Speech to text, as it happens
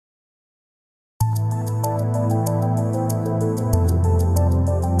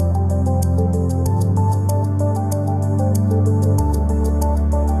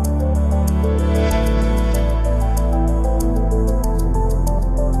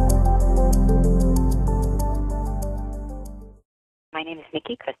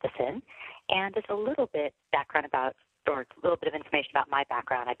And just a little bit background about, or a little bit of information about my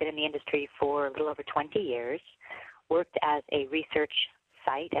background. I've been in the industry for a little over 20 years, worked as a research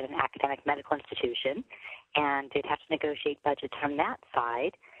site at an academic medical institution, and did have to negotiate budgets from that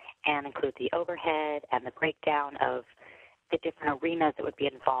side and include the overhead and the breakdown of the different arenas that would be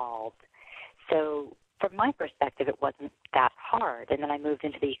involved. So from my perspective, it wasn't that hard. And then I moved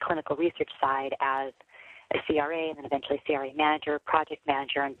into the clinical research side as a CRA and then eventually CRA manager, project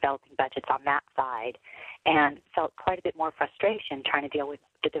manager, and developing budgets on that side, and felt quite a bit more frustration trying to deal with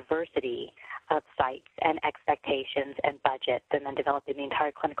the diversity of sites and expectations and budgets, and then developing the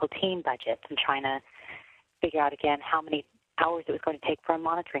entire clinical team budgets and trying to figure out, again, how many hours it was going to take for a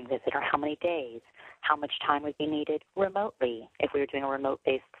monitoring visit or how many days, how much time would be needed remotely if we were doing a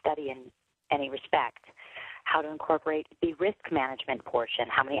remote-based study in any respect, how to incorporate the risk management portion,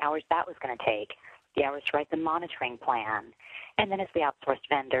 how many hours that was going to take, the hours to write the monitoring plan, and then as we outsourced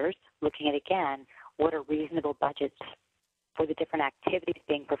vendors, looking at, again, what are reasonable budgets for the different activities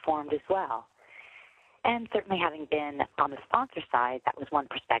being performed as well. And certainly having been on the sponsor side, that was one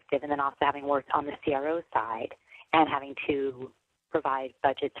perspective, and then also having worked on the CRO side and having to provide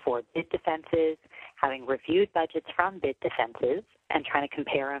budgets for bid defenses, having reviewed budgets from bid defenses and trying to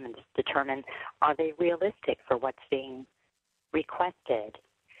compare them and determine, are they realistic for what's being requested?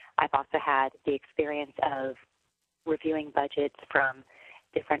 I've also had the experience of reviewing budgets from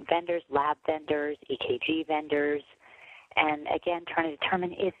different vendors, lab vendors, EKG vendors, and again, trying to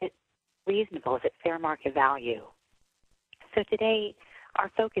determine, is it reasonable, is it fair market value? So today, our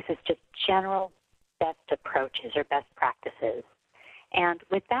focus is just general best approaches or best practices. And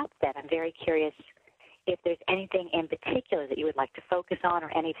with that said, I'm very curious if there's anything in particular that you would like to focus on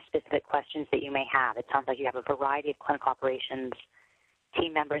or any specific questions that you may have. It sounds like you have a variety of clinical operations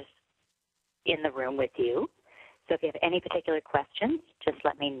team members in the room with you. So if you have any particular questions, just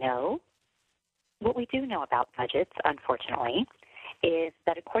let me know. What we do know about budgets, unfortunately, is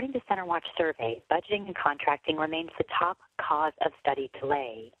that according to CenterWatch survey, budgeting and contracting remains the top cause of study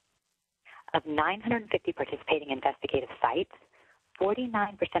delay. Of 950 participating investigative sites,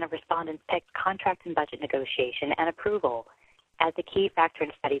 49% of respondents picked contract and budget negotiation and approval as the key factor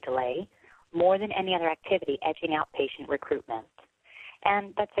in study delay, more than any other activity, edging out patient recruitment.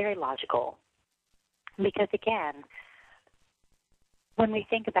 And that's very logical because, again, when we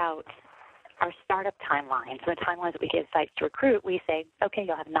think about our startup timelines, the timelines that we give sites to recruit, we say, okay,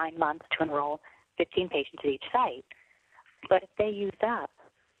 you'll have 9 months to enroll 15 patients at each site. But if they use up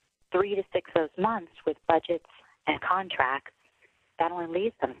 3 to 6 of those months with budgets and contracts, that only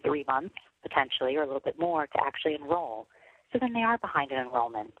leaves them 3 months, potentially, or a little bit more to actually enroll. So then they are behind in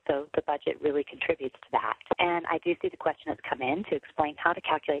enrollment. So the budget really contributes to that. And I do see the question that's come in to explain how to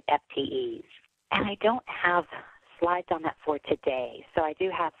calculate FTEs. And I don't have slides on that for today. So I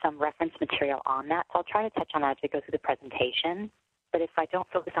do have some reference material on that. So I'll try to touch on that as we go through the presentation. But if I don't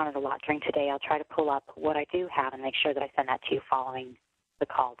focus on it a lot during today, I'll try to pull up what I do have and make sure that I send that to you following the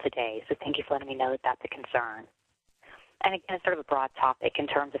call today. So thank you for letting me know that that's a concern. And again, it's sort of a broad topic in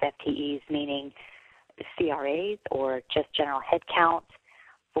terms of FTEs, meaning CRAs or just general headcount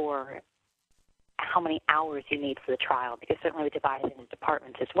for how many hours you need for the trial, because certainly we divide it into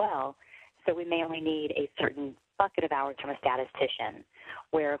departments as well. So we may only need a certain bucket of hours from a statistician,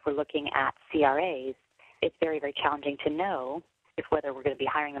 where if we're looking at CRAs, it's very, very challenging to know if whether we're going to be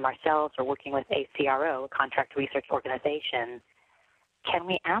hiring them ourselves or working with a CRO, a contract research organization, can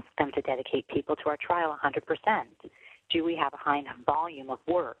we ask them to dedicate people to our trial 100%? Do we have a high enough volume of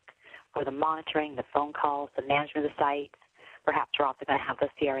work for the monitoring, the phone calls, the management of the sites? Perhaps we're also going to have those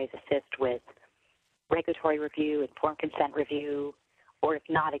CRAs assist with regulatory review, informed consent review, or if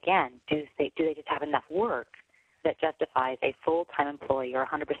not, again, do they just have enough work that justifies a full-time employee or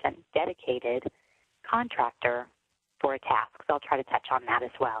 100% dedicated contractor for a task? So I'll try to touch on that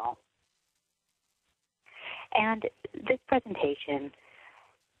as well. And this presentation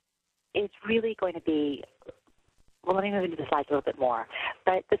is really going to be, well, let me move into the slides a little bit more.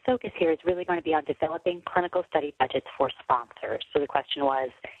 But the focus here is really going to be on developing clinical study budgets for sponsors. So the question was,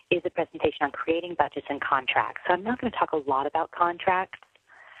 is the presentation on creating budgets and contracts? So I'm not going to talk a lot about contracts,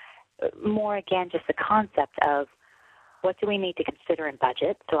 more again just the concept of what do we need to consider in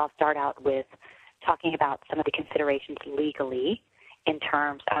budget. So I'll start out with talking about some of the considerations legally in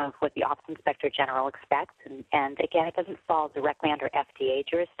terms of what the Office Inspector General expects. And again, it doesn't fall directly under FDA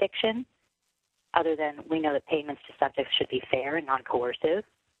jurisdiction, other than we know that payments to subjects should be fair and non-coercive.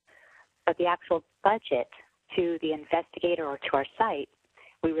 But the actual budget to the investigator or to our site,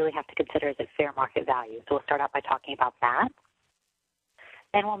 we really have to consider as a fair market value. So we'll start out by talking about that.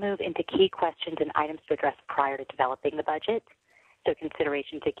 Then we'll move into key questions and items to address prior to developing the budget. So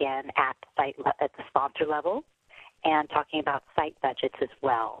considerations again at the sponsor level, and talking about site budgets as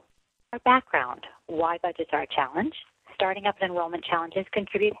well. Our background, why budgets are a challenge. Starting up enrollment challenges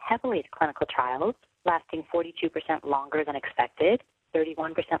contribute heavily to clinical trials, lasting 42% longer than expected,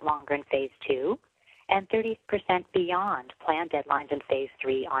 31% longer in phase 2, and 30% beyond planned deadlines in phase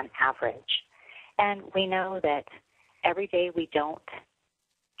 3 on average. And we know that every day we don't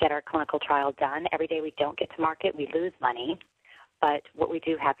get our clinical trial done, every day we don't get to market, we lose money. But what we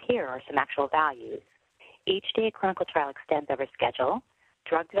do have here are some actual values. Each day a clinical trial extends over schedule,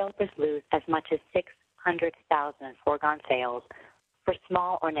 drug developers lose as much as 600,000 in foregone sales for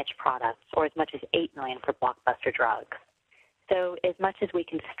small or niche products, or as much as $8 million for blockbuster drugs. So as much as we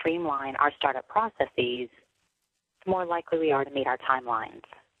can streamline our startup processes, the more likely we are to meet our timelines.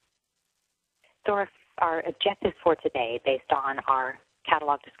 So our objectives for today, based on our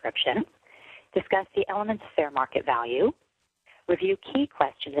catalog description, discuss the elements of fair market value, review key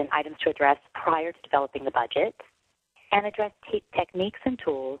questions and items to address prior to developing the budget, and address techniques and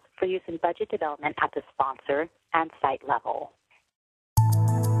tools for use in budget development at the sponsor and site level.